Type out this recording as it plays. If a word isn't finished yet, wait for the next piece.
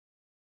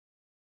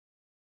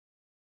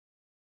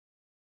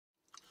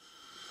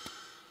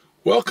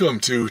Welcome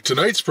to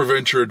tonight's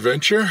Preventure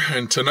Adventure,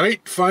 and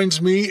tonight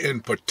finds me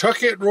in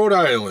Pawtucket, Rhode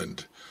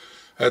Island,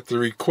 at the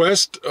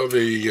request of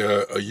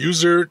a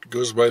user that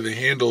goes by the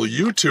handle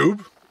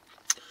YouTube,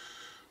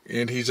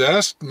 and he's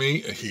asked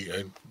me,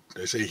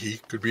 I say he,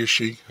 could be a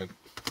she,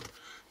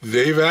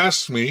 they've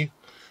asked me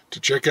to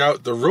check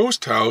out the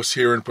roast house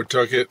here in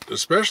Pawtucket,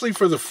 especially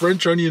for the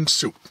French onion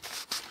soup.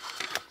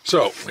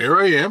 So, here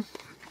I am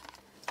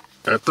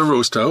at the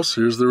roast house.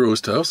 Here's the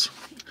roast house.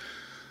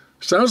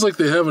 Sounds like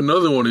they have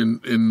another one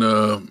in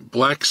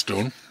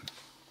Blackstone.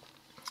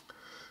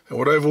 And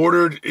what I've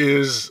ordered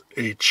is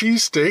a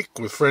cheesesteak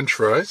with French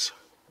fries,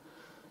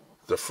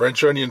 the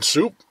French onion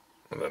soup,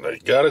 and then I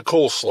got a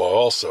coleslaw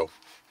also.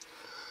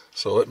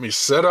 So let me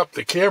set up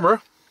the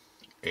camera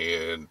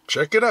and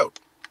check it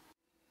out.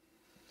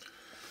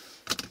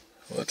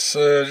 Let's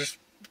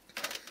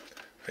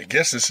I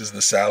guess this is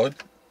the salad,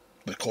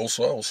 the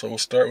coleslaw, so we'll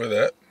start with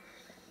that.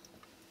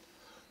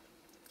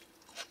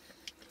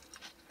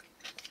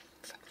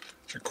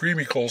 It's a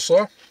creamy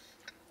coleslaw.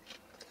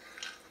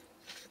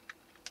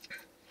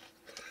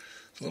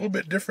 It's a little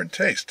bit different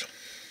taste.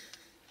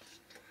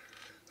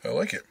 I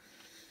like it.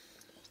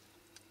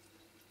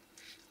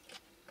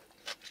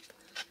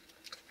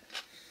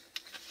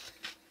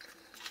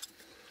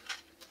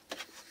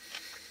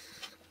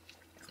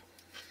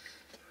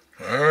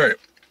 All right,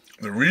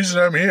 the reason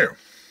I'm here,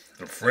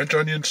 the French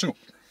onion soup.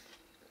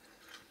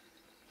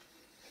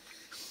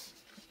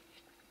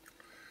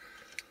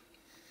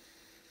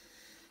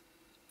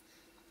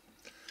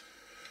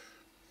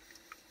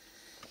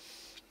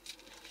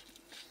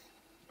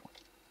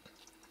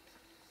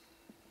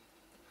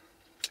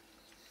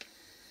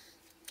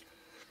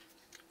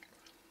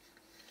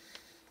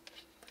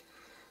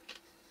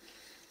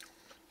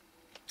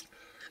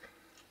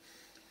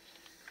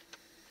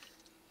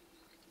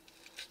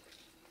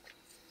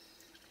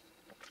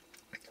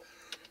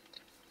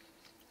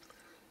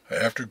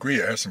 I have to agree,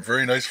 it has some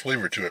very nice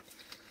flavor to it.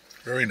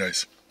 Very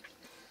nice.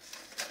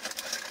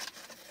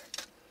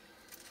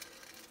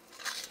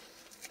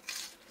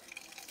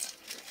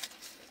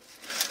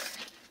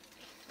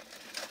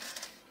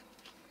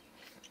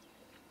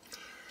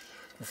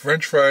 The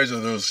French fries are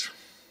those,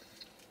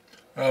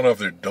 I don't know if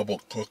they're double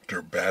cooked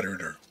or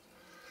battered or...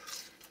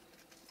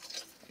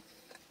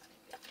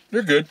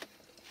 They're good.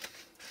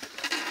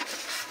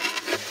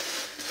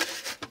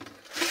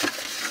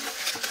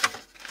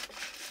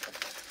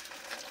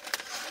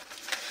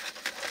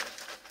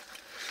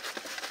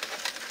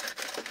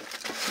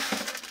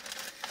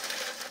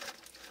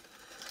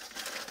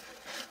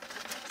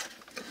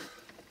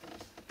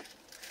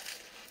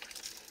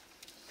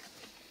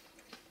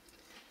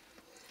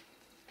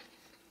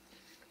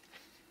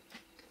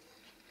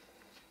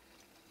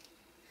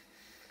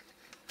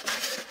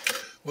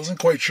 Wasn't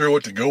quite sure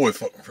what to go with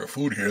for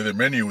food here. The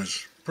menu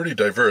is pretty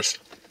diverse.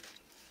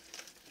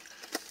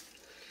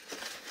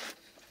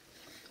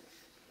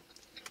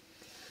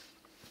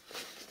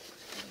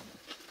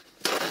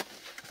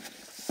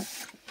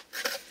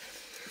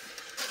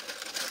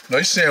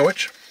 Nice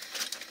sandwich.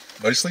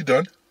 Nicely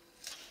done.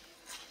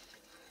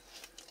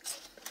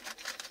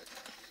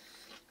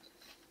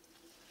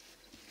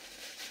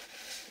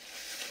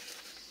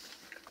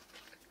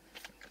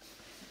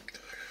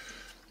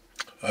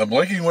 I'm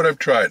liking what I've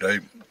tried.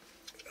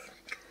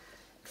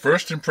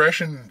 First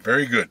impression,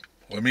 very good.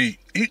 Let me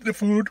eat the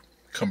food,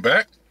 come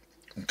back,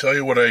 and tell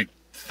you what I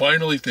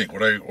finally think,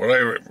 what I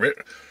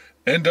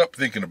end up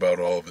thinking about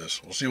all of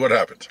this. We'll see what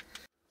happens.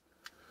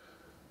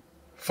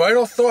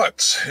 Final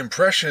thoughts,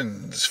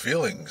 impressions,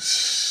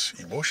 feelings,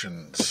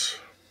 emotions,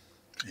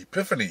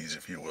 epiphanies,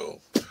 if you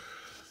will.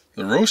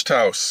 The roast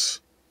house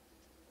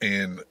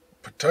in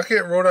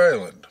Pawtucket, Rhode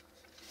Island.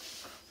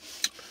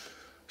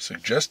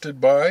 Suggested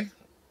by,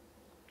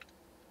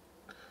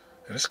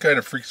 and this kind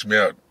of freaks me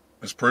out,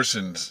 this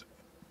person's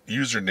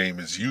username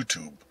is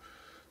YouTube.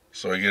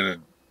 So I get a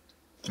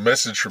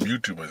message from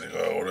YouTube. I think,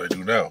 oh, what do I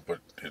do now?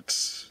 But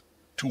it's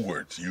 2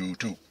 words,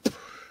 YouTube.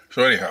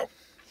 So anyhow,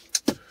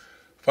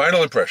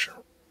 final impression.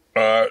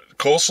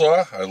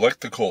 Coleslaw, I like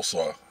the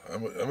coleslaw.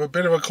 I'm a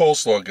bit of a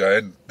coleslaw guy,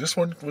 and this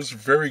one was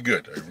very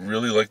good. I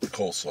really like the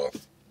coleslaw.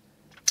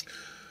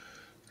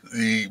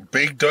 The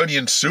baked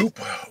onion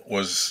soup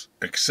was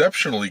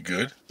exceptionally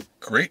good.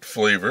 Great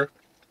flavor.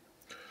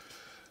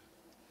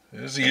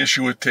 There's the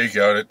issue with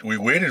takeout. We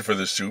waited for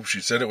the soup. She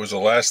said it was the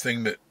last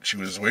thing that she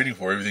was waiting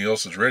for. Everything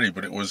else was ready,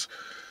 but it was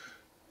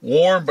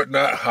warm but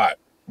not hot.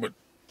 But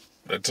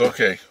that's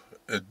okay.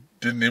 It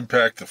didn't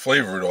impact the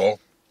flavor at all.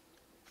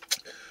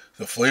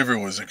 The flavor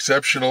was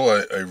exceptional.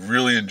 I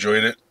really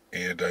enjoyed it,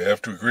 and I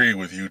have to agree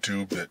with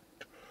YouTube that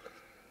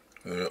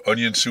the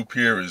onion soup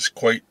here is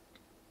quite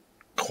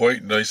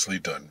nicely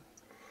done.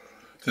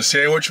 The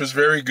sandwich was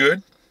very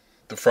good.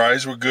 The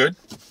fries were good.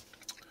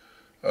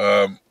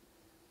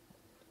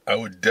 I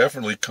would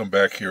definitely come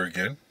back here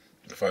again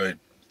if I,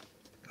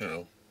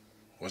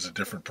 was a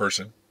different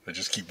person. I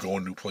just keep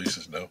going new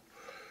places now.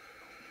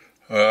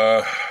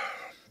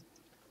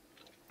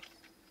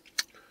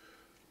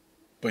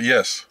 But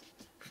yes,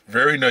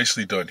 very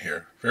nicely done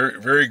here.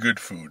 Very, very good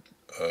food.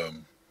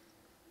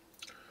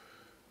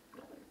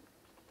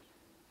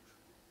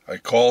 I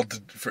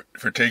called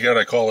for takeout.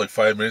 I called like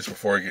 5 minutes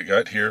before I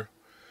got here,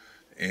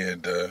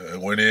 and I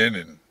went in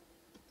and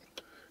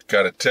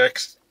got a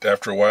text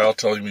after a while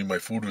telling me my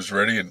food was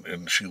ready,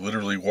 and she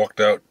literally walked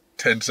out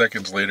 10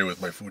 seconds later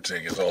with my food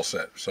saying it's all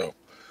set. So,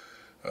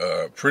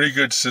 pretty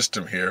good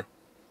system here.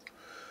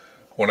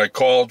 When I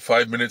called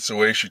 5 minutes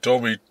away, she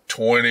told me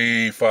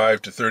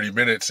 25 to 30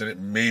 minutes, and it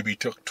maybe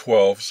took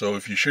 12. So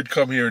if you should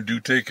come here and do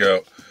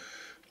takeout,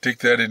 take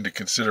that into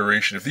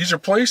consideration. If these are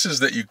places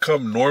that you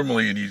come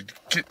normally and you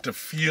get to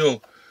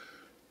feel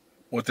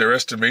what their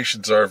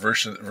estimations are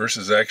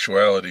versus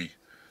actuality,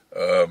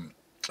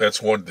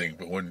 that's one thing.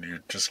 But when you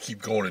just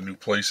keep going to new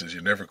places,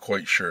 you're never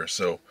quite sure.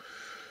 So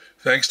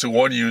thanks to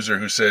one user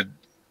who said,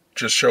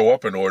 just show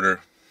up and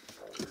order.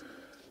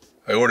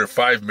 I order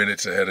 5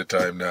 minutes ahead of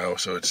time now,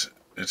 so it's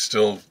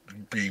still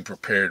being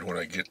prepared when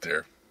I get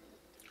there.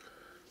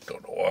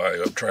 Don't know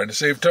why. I'm trying to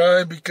save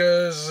time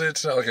because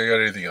it's not like I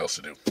got anything else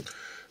to do.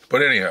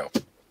 But anyhow,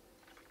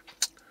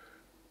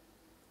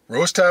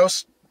 Roast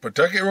House,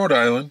 Pawtucket, Rhode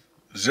Island,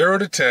 0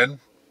 to 10.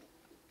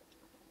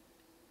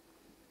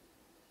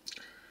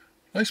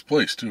 Nice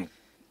place, too.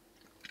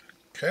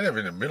 Kind of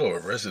in the middle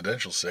of a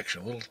residential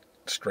section. A little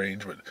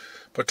strange, but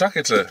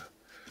Pawtucket's a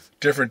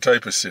different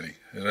type of city.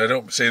 And I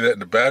don't say that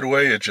in a bad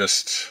way. It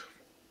just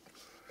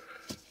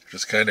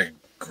kind of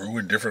grew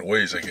in different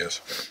ways, I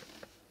guess.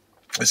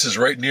 This is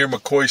right near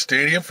McCoy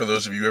Stadium, for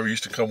those of you who ever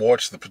used to come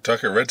watch the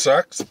Pawtucket Red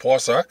Sox, the Paw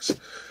Sox.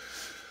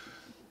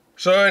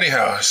 So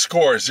anyhow,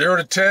 score 0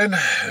 to 10,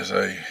 as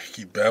I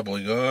keep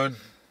babbling on.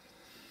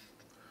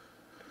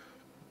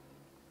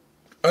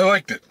 I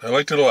liked it. I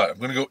liked it a lot. I'm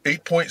going to go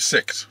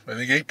 8.6. I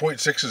think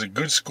 8.6 is a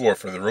good score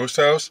for the Roast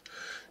House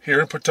here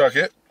in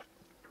Pawtucket.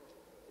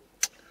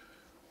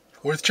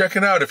 Worth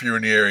checking out if you're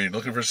in the area and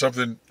looking for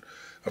something,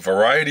 a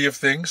variety of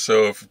things.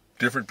 So if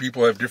different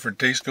people have different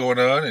tastes going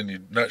on and you're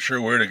not sure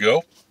where to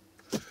go,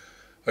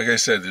 like I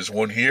said, there's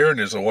one here and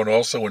there's one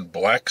also in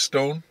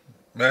Blackstone,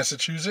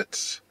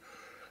 Massachusetts.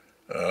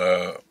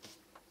 I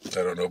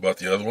don't know about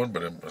the other one,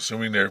 but I'm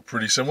assuming they're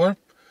pretty similar.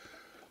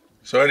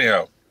 So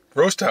anyhow,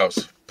 Roast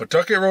House,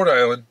 Pawtucket, Rhode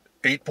Island,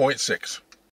 8.6.